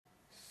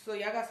So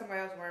y'all got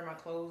somebody else wearing my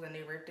clothes and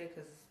they ripped it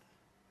because,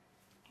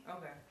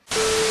 okay.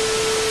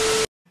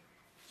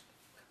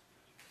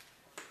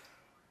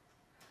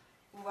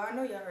 Well, I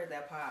know y'all heard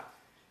that pop.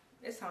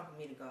 It's time for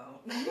me to go.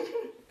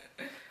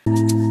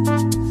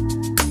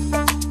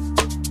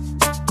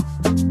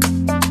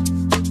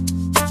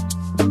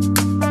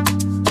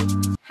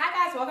 Hi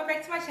guys, welcome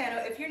back to my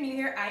channel. If you're new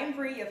here, I am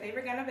Bree, your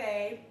favorite Ghana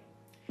babe.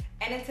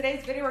 And in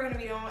today's video, we're gonna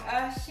be doing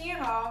a SHEIN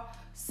haul.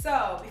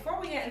 So before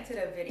we get into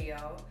the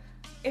video,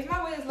 if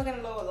my wig is looking a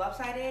little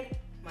lopsided,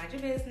 mind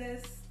your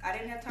business. I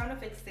didn't have time to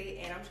fix it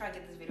and I'm trying to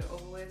get this video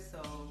over with, so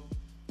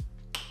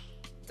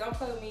don't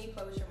play with me,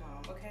 play with your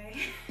mom, okay?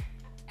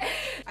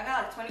 I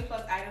got like 20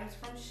 plus items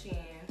from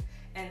SHEIN,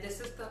 and this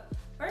is the,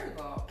 first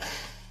of all,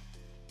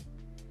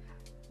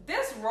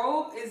 this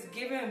robe is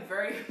giving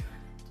very,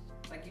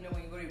 like, you know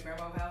when you go to your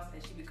grandma's house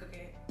and she be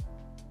cooking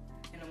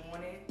in the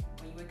morning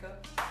when you wake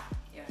up?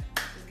 Yeah,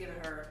 it's giving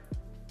her,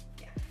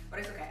 yeah, but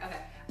it's okay,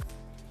 okay.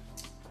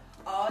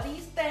 All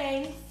these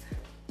things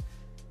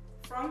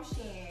from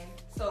SHEIN.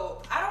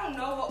 So I don't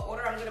know what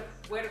order I'm gonna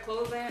wear the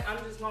clothes in. I'm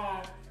just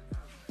gonna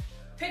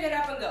pick it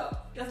up and go.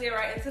 Let's get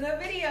right into the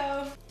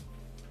video.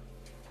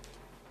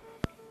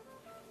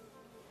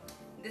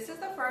 This is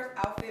the first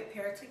outfit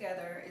paired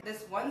together.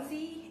 This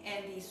onesie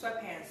and these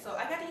sweatpants. So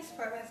I got these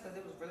sweatpants because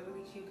it was really,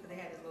 really cute because they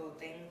had this little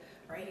thing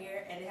right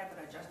here and they have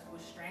an adjustable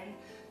string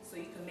so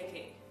you can make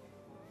it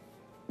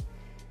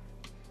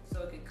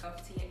so it can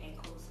cuff to your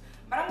ankles.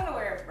 But I'm gonna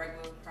wear it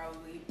regular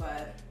probably,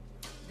 but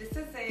this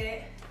is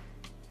it.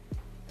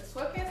 The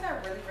sweatpants are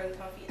really, really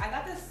comfy. I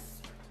got the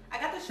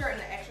shirt in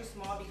the extra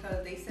small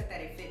because they said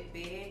that it fit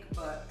big,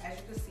 but as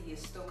you can see,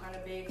 it's still kind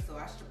of big, so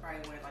I should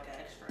probably wear like an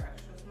extra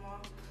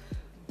small.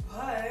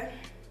 But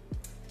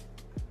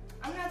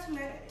I'm not too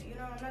mad at it, you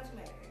know, I'm not too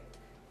mad at it.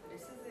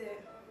 This is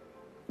it.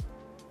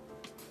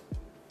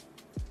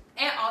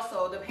 And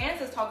also, the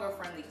pants is tall girl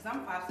friendly because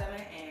I'm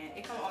 5'7" and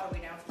it comes all the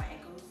way down to my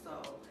ankles,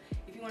 so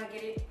if you want to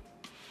get it,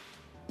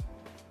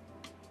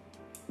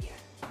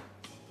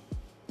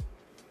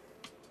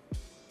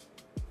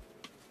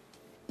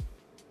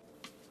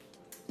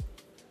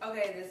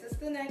 okay, this is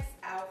the next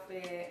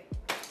outfit.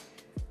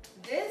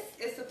 This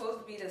is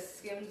supposed to be the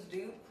Skims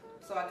dupe.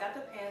 So I got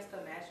the pants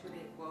to match with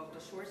it, well, the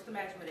shorts to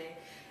match with it.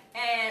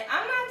 And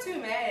I'm not too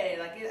mad at it.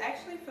 Like, it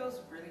actually feels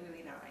really,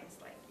 really nice.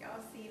 Like,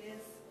 y'all see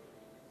this?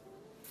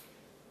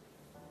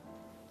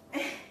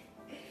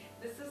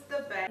 This is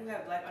the back. You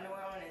have black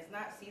underwear on and it's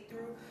not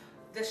see-through.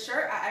 The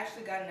shirt I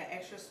actually got in the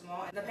extra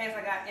small. The pants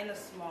I got in the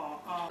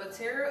small.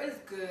 Material is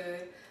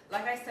good.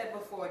 Like I said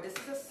before, this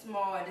is a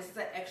small and this is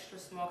an extra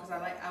small because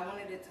I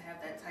wanted it to have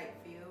that tight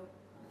feel,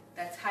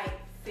 that tight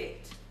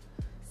fit.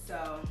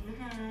 So,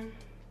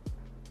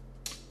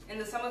 in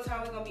the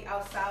summertime, we're gonna be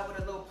outside with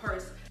a little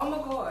purse. Oh my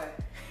God.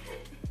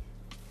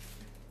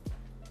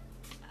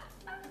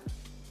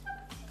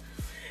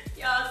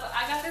 Y'all, so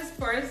I got this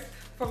purse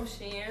from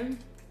SHEIN.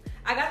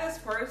 I got this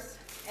purse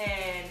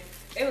and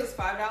it was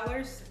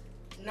 $5.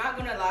 Not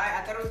gonna lie,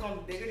 I thought it was gonna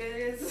be bigger than it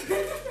is.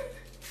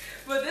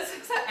 But this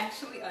is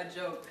actually a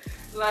joke.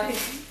 Like,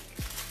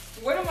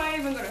 what am I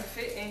even gonna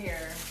fit in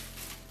here?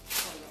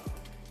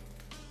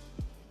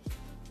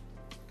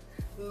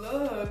 Hold on.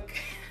 Look.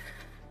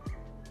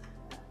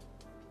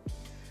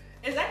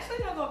 It's actually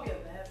not gonna be a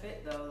bad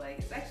fit though. Like,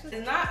 it's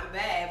not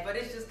bad, but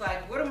it's just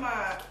like, what am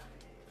I?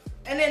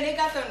 And then they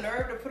got the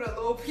nerve to put a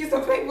little piece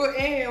of paper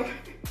in here.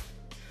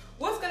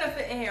 What's gonna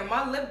fit in here?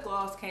 My lip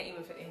gloss can't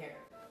even fit in here.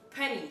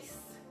 Pennies.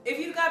 If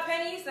you got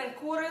pennies and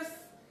quarters,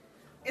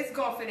 it's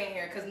gonna fit in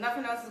here because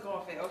nothing else is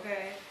gonna fit,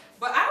 okay?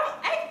 But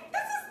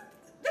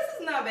this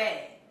is not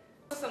bad.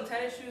 Put some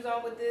tennis shoes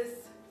on with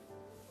this.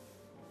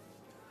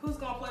 Who's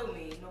gonna play with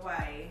me?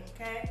 Nobody,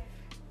 okay?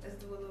 Let's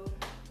do a little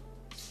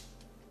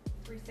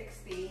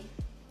 360.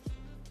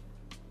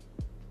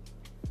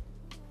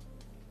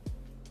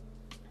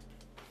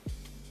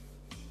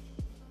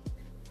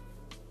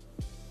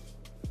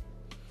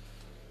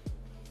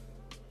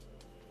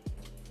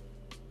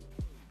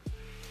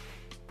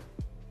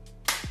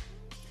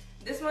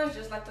 This one's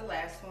just like the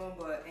last one,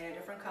 but in a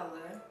different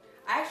color.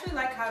 I actually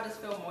like how this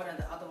feels more than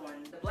the other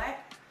one. The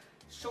black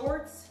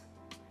shorts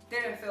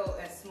didn't feel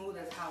as smooth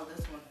as how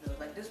this one feels.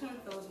 Like, this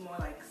one feels more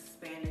like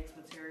spandex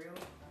material,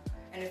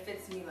 and it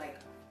fits me like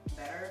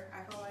better,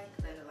 I feel like,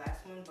 than the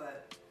last one.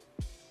 But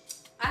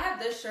I have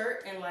this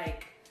shirt in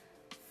like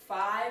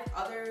 5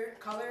 other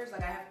colors.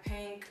 Like, I have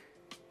pink,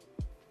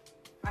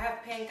 I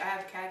have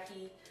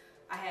khaki,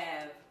 I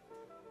have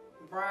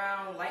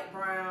brown, light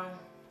brown.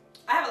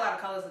 I have a lot of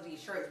colors of these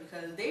shirts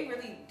because they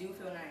really do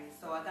feel nice.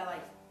 So I got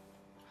like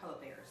hella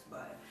pairs,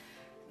 but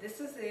this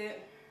is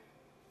it.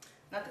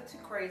 Nothing too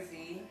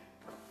crazy.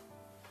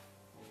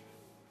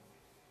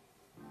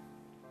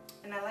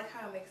 And I like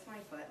how it makes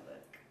my butt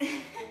look.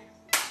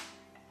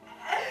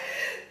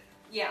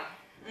 Yeah.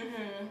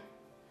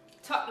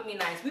 Talk to me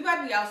nice. We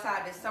about to be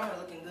outside this summer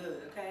looking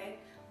good, okay?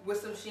 With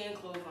some SHEIN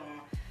clothes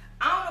on.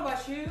 I don't know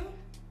about you,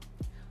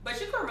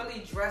 but you can really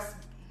dress,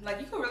 like,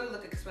 you can really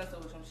look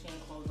expensive with some SHEIN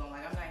clothes on.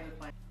 Like, I'm not even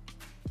playing.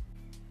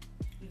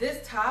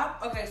 This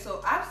top, okay,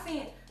 so I've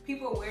seen,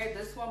 people wear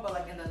this one, but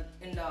like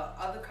in the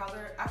other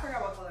color. I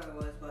forgot what color it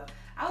was, but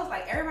I was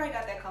like, everybody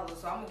got that color,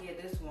 so I'm gonna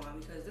get this one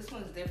because this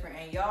one's different.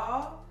 And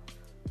y'all,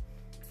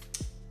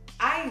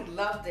 I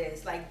love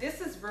this. Like,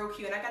 this is real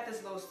cute. And I got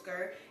this little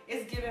skirt.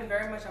 It's giving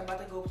very much I'm about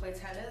to go play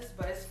tennis,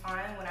 but it's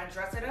fine. When I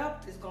dress it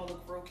up, it's gonna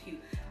look real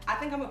cute. I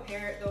think I'm gonna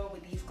pair it though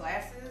with these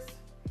glasses.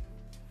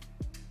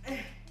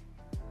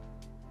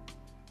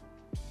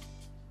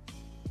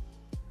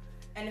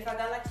 And if I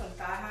got like some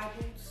thigh-high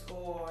boots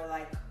or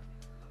like,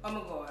 oh my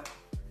god,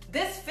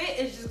 this fit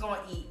is just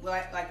gonna eat.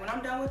 Like when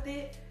I'm done with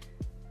it,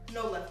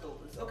 no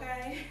leftovers,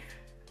 okay?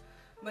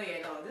 But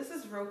yeah, no, this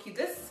is real cute.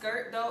 This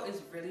skirt though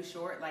is really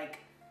short. Like,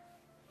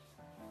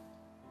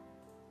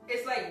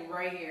 it's like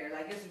right here.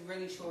 Like, it's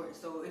really short.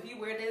 So if you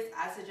wear this,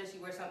 I suggest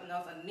you wear something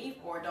else underneath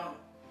or don't.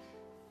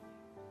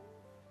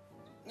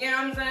 You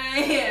know what I'm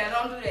saying? Yeah,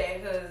 don't do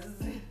that because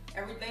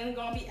everything's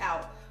gonna be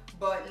out.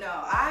 But no,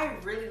 I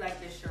really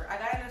like this shirt. I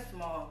got it in a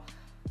small.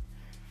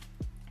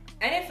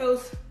 And it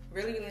feels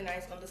really, really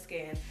nice on the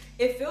skin.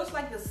 It feels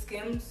like the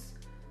Skims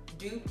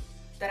dupe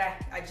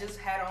that I just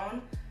had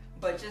on,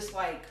 but just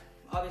like,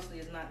 obviously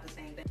it's not the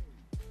same thing.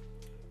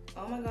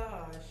 Oh my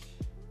gosh.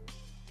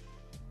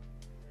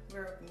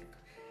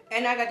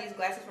 And I got these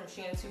glasses from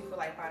SHEIN too for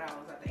like $5,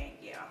 I think,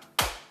 yeah.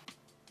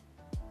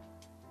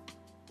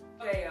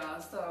 Okay, y'all,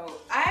 so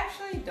I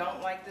actually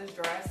don't like this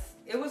dress.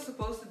 It was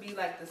supposed to be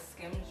like the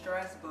Skims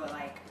dress, but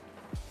like,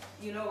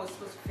 you know, it's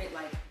supposed to fit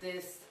like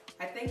this.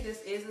 I think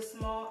this is a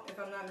small, if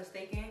I'm not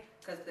mistaken,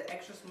 because the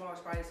extra small is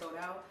probably sold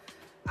out.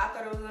 I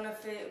thought it was gonna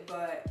fit,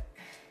 but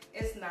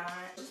it's not.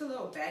 Just a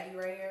little baggy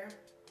right here.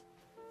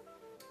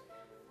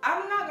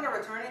 I'm not gonna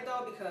return it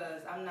though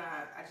because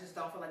I just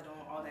don't feel like doing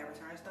all that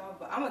return stuff,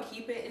 but I'm gonna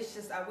keep it. It's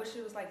just, I wish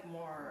it was like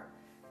more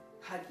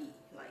huggy.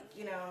 Like,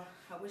 you know,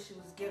 I wish it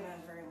was given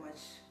very much,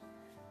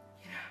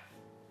 you know,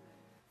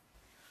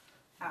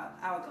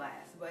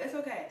 hourglass, but it's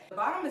okay. The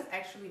bottom is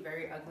actually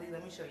very ugly.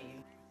 Let me show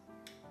you.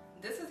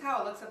 This is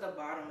how it looks at the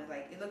bottom. It's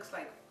like, it looks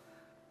like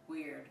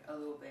weird a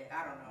little bit.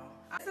 I don't know.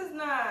 This is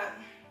not,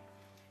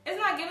 it's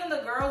not giving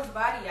the girl's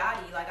body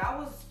yaddy. Like, I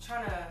was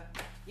trying to,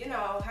 you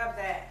know, have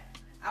that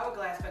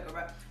hourglass figure,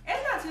 but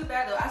it's not too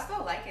bad though. I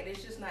still like it.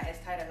 It's just not as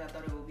tight as I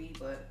thought it would be,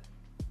 but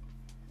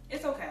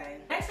it's okay.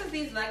 Next is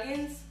these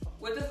leggings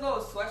with this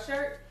little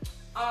sweatshirt.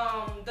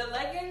 The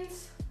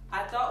leggings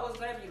I thought was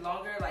gonna be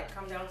longer, like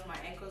come down to my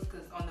ankles,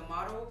 because on the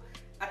model,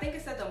 I think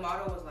it said the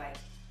model was like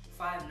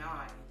 5'9",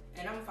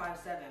 and I'm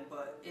 5'7",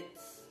 but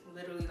it's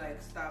literally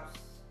like stops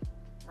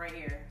right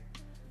here.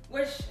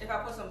 Which if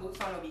I put some boots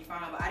on, it'll be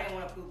fine, but I didn't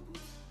want to put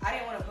boots. I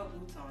didn't want to put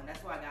boots on.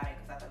 That's why I got it,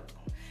 because I thought it was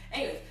cool.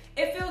 Anyways,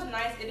 it feels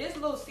nice. It is a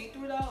little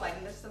see-through though,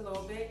 like just a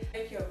little bit.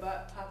 Make your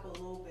butt pop a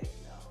little bit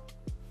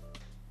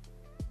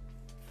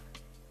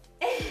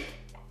though.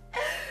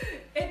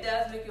 It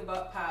does make your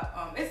butt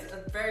pop. It's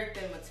a very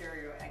thin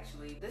material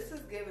actually. This is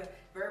given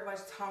very much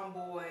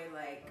tomboy,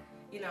 like,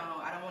 you know,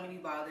 I don't want to be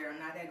bothered. I'm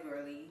not that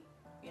girly,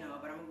 you know,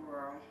 but I'm a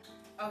girl.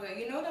 Okay,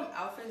 you know them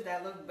outfits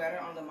that look better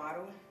on the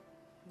model?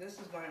 This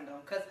is one of them.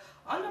 Because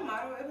on the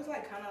model, it was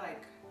like kind of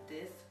like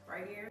this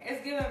right here.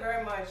 It's given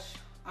very much,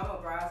 I'm a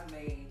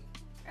bridesmaid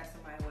at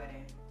somebody's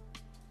wedding.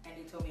 And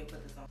he told me to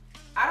put this on.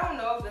 I don't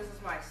know if this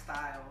is my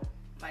style.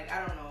 Like,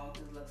 I don't know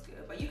if this looks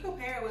good. But you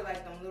compare it with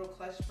like them little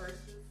clutch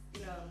purses.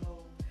 You know,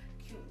 little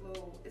cute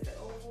little, is it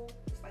oval?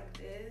 It's like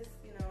this,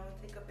 you know,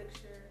 take a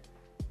picture.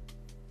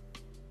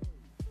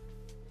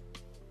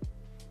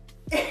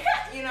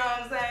 You know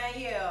what I'm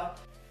saying? Yeah.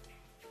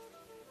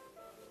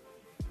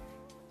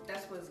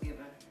 That's what it's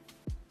given.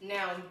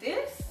 Now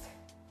this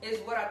is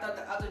what I thought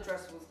the other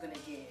dress was gonna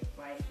give,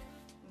 like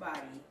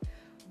body.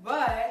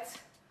 But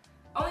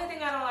only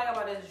thing I don't like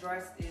about this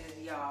dress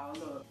is, y'all,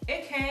 look.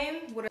 It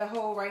came with a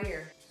hole right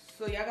here.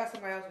 So y'all got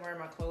somebody else wearing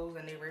my clothes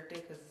and they ripped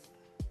it, cause,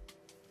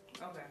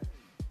 okay.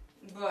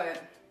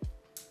 But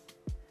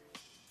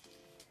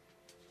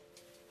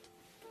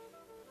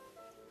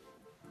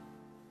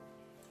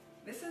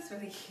this is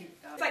really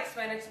cute though. It's like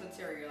spandex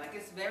material, like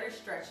it's very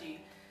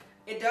stretchy.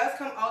 It does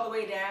come all the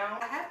way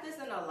down. I have this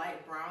in a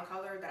light brown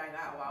color that I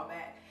got a while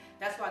back.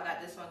 That's why I got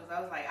this one, because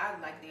I was like, I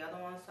like the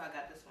other one, so I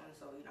got this one,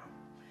 so you know.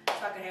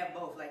 So I can have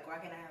both. Like, why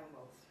can't I have them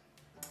both?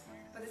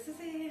 But this is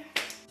it.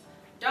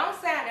 Don't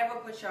say I never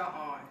put y'all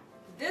on.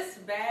 This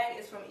bag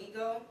is from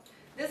Ego.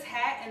 This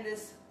hat and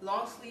this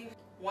long sleeve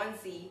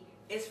onesie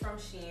is from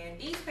SHEIN.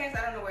 These pants,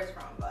 I don't know where it's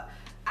from, but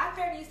I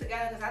paired these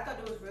together because I thought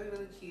it was really,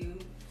 really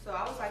cute. So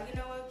I was like, you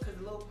know what? Because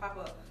a little pop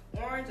of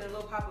orange and a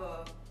little pop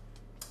of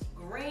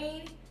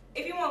green.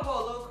 If you want to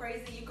go a little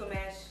crazy, you can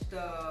match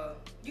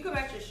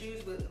your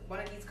shoes with one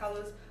of these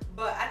colors.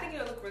 But I think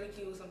it'll look really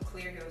cute with some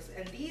clear heels.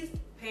 And these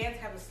pants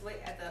have a slit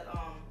at the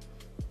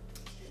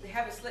they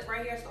have a slit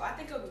right here, so I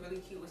think it'll be really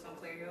cute with some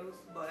clear heels.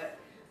 But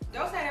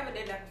don't say I never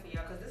did nothing for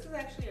y'all, because this is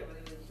actually a really,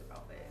 really cute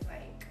outfit.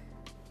 Like,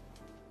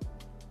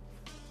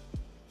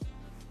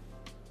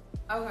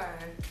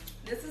 okay,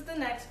 this is the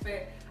next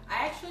fit.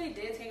 I actually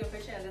did take a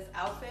picture of this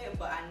outfit,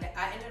 but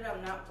I ended up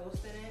not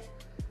posting it.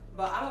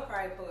 but I'm gonna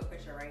probably put a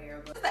picture right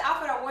here. But this is the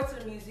outfit I wore to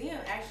the museum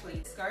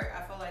actually. Skirt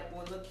I feel like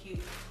will look cute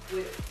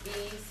with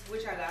these,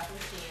 which I got from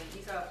SHEIN.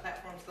 These are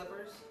platform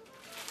slippers.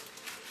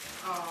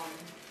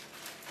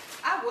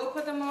 I will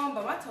put them on,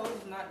 but my toes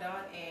is not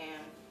done,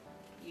 and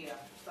yeah,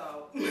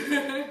 so.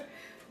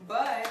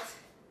 But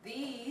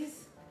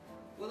these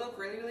will look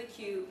really, really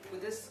cute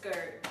with this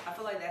skirt. I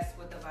feel like that's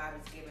what the vibe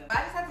is giving.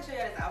 I just have to show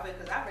you this outfit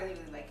because I really,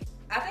 really like it.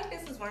 I think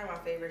this is one of my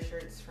favorite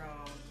shirts from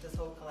this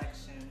whole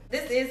collection.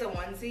 This is a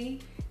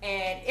onesie,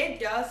 and it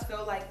does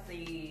feel like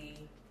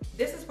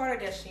this is part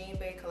of the SHEIN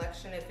Bay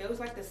collection. It feels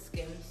like the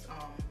Skims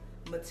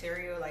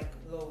material, like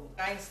little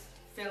nice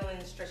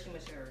feeling stretchy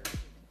material.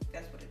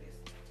 That's what it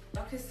is.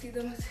 Y'all can see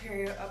the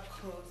material up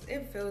close.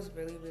 It feels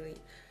really, really,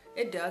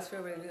 it does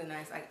feel really, really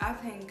nice. Like I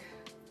think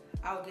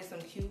I'll get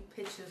some cute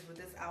pictures with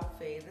this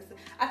outfit.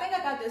 I think I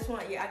got this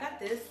one. Yeah, I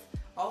got this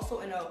also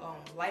in a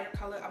lighter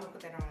color. I'm gonna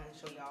put that on and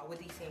show y'all with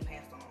these same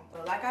pants on.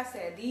 But like I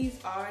said, these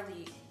are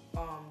the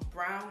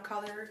brown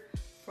color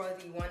for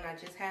the one I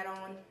just had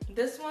on.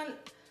 This one,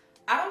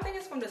 I don't think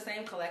it's from the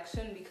same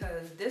collection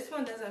because this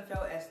one doesn't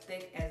feel as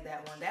thick as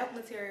that one. That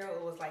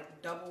material was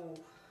like double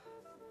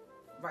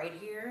right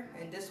here,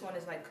 and this one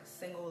is like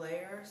single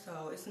layer,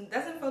 so it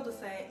doesn't feel the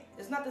same.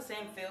 It's not the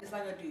same feel. It's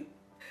like a dupe.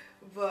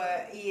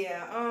 But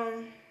yeah,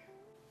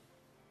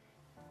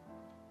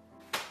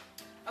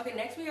 okay,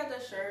 next we have the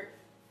shirt.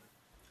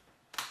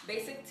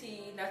 Basic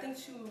tee, nothing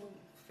too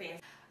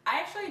fancy. I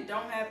actually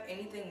don't have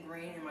anything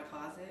green in my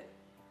closet.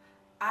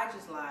 I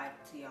just lied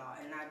to y'all,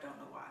 and I don't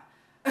know why.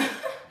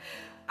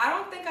 I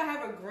don't think I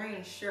have a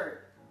green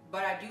shirt,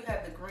 but I do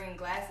have the green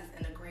glasses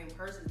and the green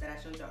purses that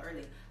I showed y'all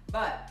earlier.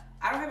 But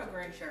I don't have a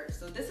green shirt,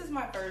 so this is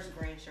my first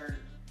green shirt.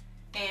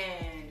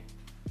 And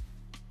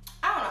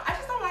I don't know, I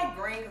just don't like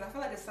green because I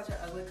feel like it's such an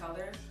ugly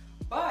color.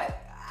 But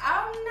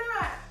I'm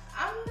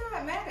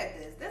not mad at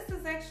this. This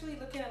is actually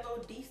looking a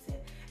little decent.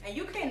 And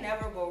you can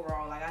never go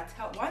wrong. Like I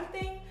tell one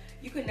thing,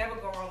 you can never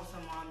go wrong with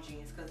some mom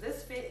jeans because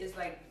this fit is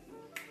like,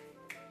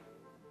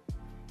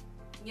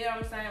 you know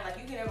what I'm saying? Like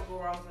you can never go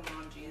wrong with some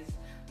mom jeans.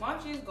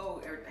 Mom jeans go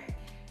with everything.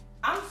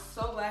 I'm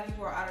so glad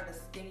people are out of the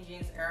skinny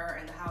jeans era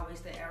and the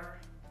high-waisted era.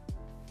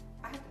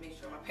 I have to make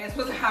sure my pants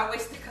wasn't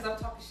high-waisted because I'm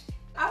talking shit.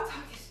 I'm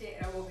talking shit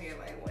and I'm over here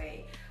like,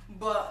 wait.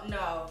 But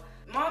no,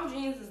 mom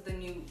jeans is the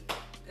new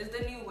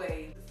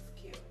wave. This is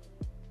cute.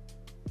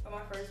 For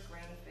my first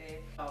green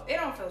fit. Oh, it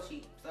don't feel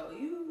cheap, so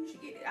you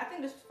should get it. I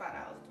think this was $5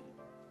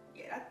 too.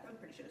 Yeah, I'm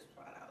pretty sure this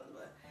was $5,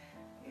 but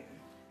yeah.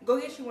 Go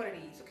get you one of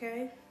these,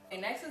 okay?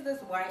 And next is this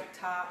white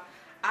top.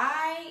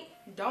 I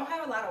don't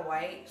have a lot of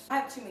white. I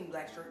have too many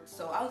black shirts,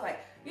 so I was like,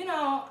 you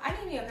know, I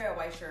need me a pair of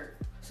white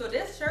shirts. So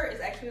this shirt is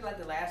actually like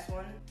the last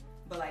one,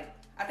 but like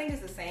I think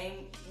it's the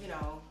same, you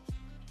know,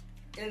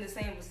 in the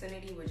same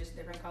vicinity with just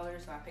different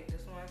colors. So I picked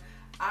this one.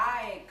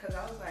 Cause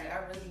I was like, I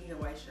really need a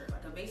white shirt,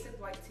 like a basic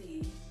white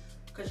tee,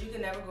 cause you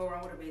can never go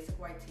wrong with a basic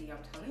white tee. I'm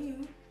telling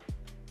you.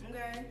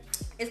 Okay.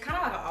 It's kind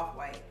of like an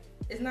off-white.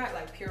 It's not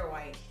like pure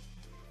white.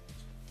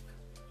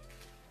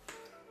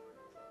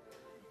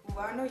 Well,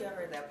 I know y'all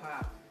heard that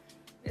pop.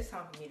 It's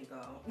time for me to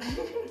go.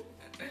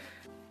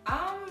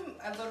 I'm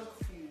a little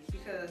confused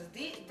because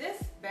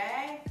this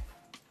bag,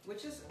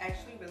 which is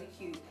actually really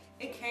cute,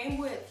 it came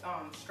with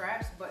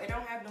straps, but it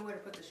don't have nowhere to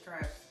put the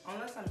straps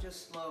unless I'm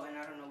just slow and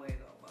I don't know where to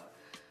go. But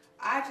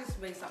I just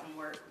made something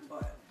work.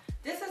 But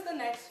this is the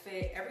next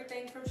fit.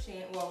 Everything from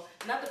SHEIN. Well,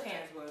 not the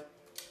pants, but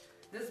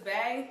this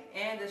bag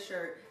and this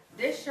shirt.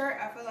 This shirt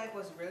I feel like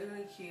was really,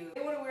 really cute. I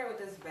didn't want to wear it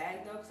with this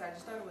bag though because I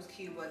just thought it was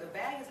cute, but the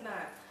bag is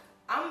not.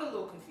 I'm a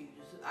little confused.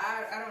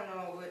 I don't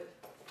know what.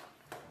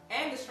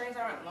 And the strings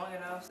aren't long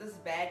enough. This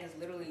bag is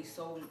literally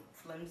so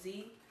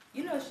flimsy.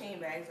 You know SHEIN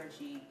bags are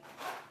cheap.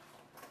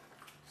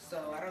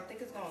 So I don't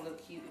think it's gonna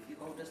look cute if you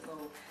hold this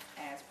little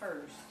ass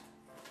purse.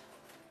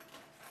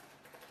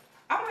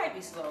 I might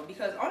be slow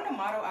because on the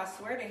model I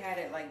swear they had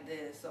it like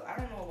this. So I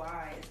don't know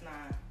why it's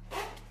not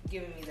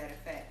giving me that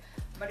effect.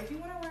 But if you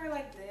want to wear it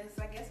like this,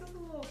 I guess it's a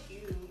little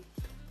cute.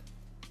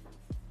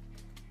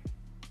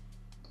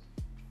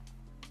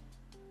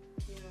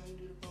 You know, you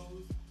do the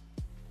pose.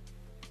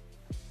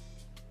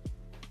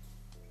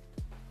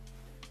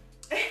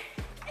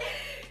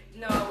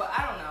 No, but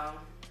I don't know.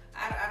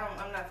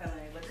 I'm not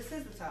feeling it. But this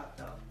is the top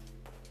though.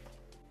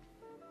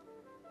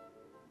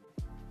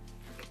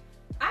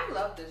 I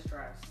love this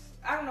dress.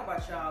 I don't know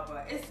about y'all,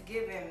 but it's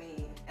giving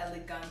me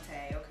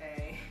elegante,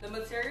 okay? The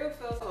material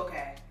feels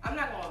okay. I'm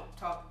not gonna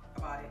talk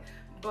about it,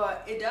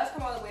 but it does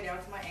come all the way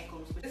down to my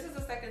ankles. But this is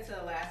the second to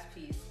the last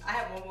piece. I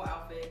have one more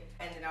outfit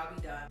and then I'll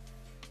be done.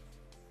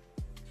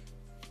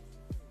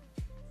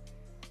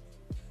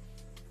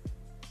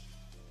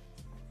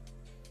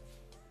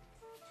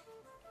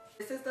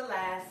 This is the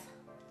last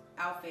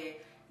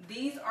outfit.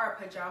 These are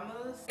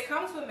pajamas. It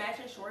comes with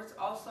matching shorts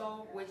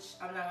also, which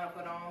I'm not gonna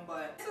put on,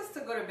 but this is to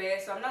go to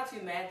bed, so I'm not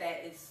too mad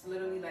that it's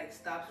literally like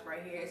stops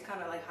right here. It's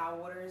kind of like high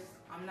waters.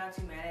 I'm not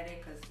too mad at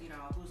it because, you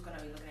know, who's gonna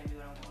be looking at me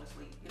when I'm going to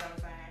sleep? You know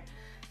what I'm saying?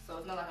 So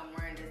it's not like I'm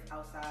wearing this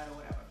outside or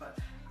whatever, but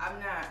I'm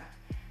not,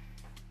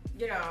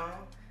 you know,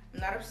 I'm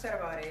not upset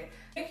about it.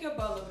 Make your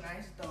butt look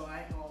nice though,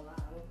 I ain't gonna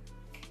lie.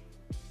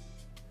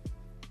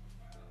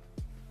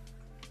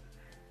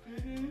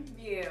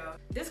 Yeah.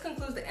 This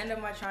concludes the end of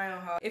my try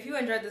on haul. If you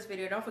enjoyed this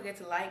video, don't forget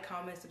to like,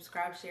 comment,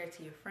 subscribe, share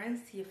to your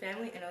friends, to your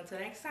family, and until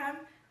next time,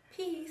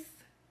 peace.